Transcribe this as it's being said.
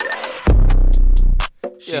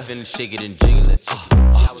She finna shake it and jiggle it.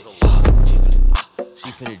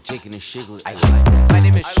 She finna jig it and shiggle it. I like that. My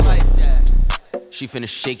name is Shwinn. She finna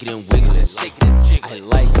shake it and wiggle it. I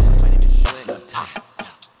like that. My name is Shwinn.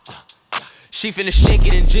 She finna shake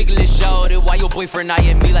it and jiggle it, shawty. Why your boyfriend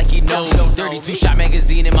eyeing me like he know me? 32-shot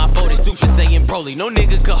magazine in my photo, Super Saiyan Broly. No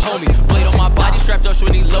nigga could hold me. Blade on my body, strapped up,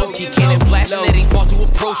 Shwinny low-key. Cannon flashing, it ain't small to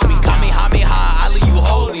approach me. Kamehameha, I leave you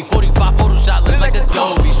holy. 45 Photoshop, look like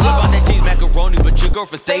Adobe. Slip out that cheese macaroni, but your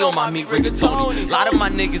girlfriend stay on my meat rigatoni. Lot of my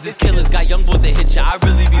niggas is killers, got young boys that hit ya. I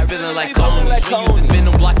really be feeling like Coney. Shwinn used to spin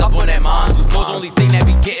them blocks up on that mongoose. Most only thing that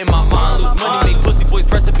be getting my mind loose. Money make pussy boys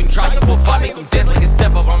press up and try you for a fight. Make them dance like a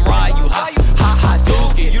step up, I'm riding you high.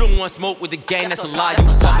 You don't want smoke with the gang, that's a lie. You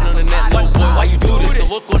was talking on the net, little boy, why you do this? The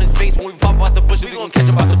look on his face when we pop out the bushes, we gon' catch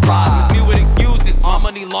him by surprise. It's me with excuses, my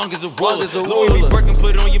money long as a roller. Louis be working,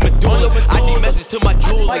 put it on your medulla. IG message to my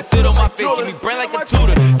jeweler, sit on my face, give me brain like a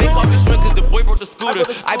tutor. They call me Shwinn cause the boy broke the scooter.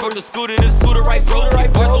 I broke the scooter right broke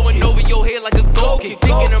it. Bars going over your head like a goal kick.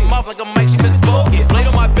 Dick in her mouth like a mic, she misspoken. Blade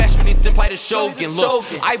on my back, when he senpai the Shogun. Look,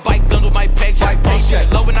 I bite guns with my peg jacks. Bullshit,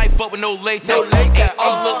 love when I fuck with no latex. Ain't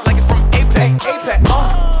all look like it's from Apex.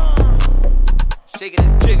 Shake it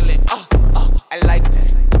and jiggle it, I like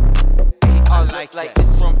that. Ain't all like that.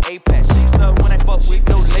 It's from Apex. She love when I fuck with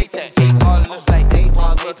no latex.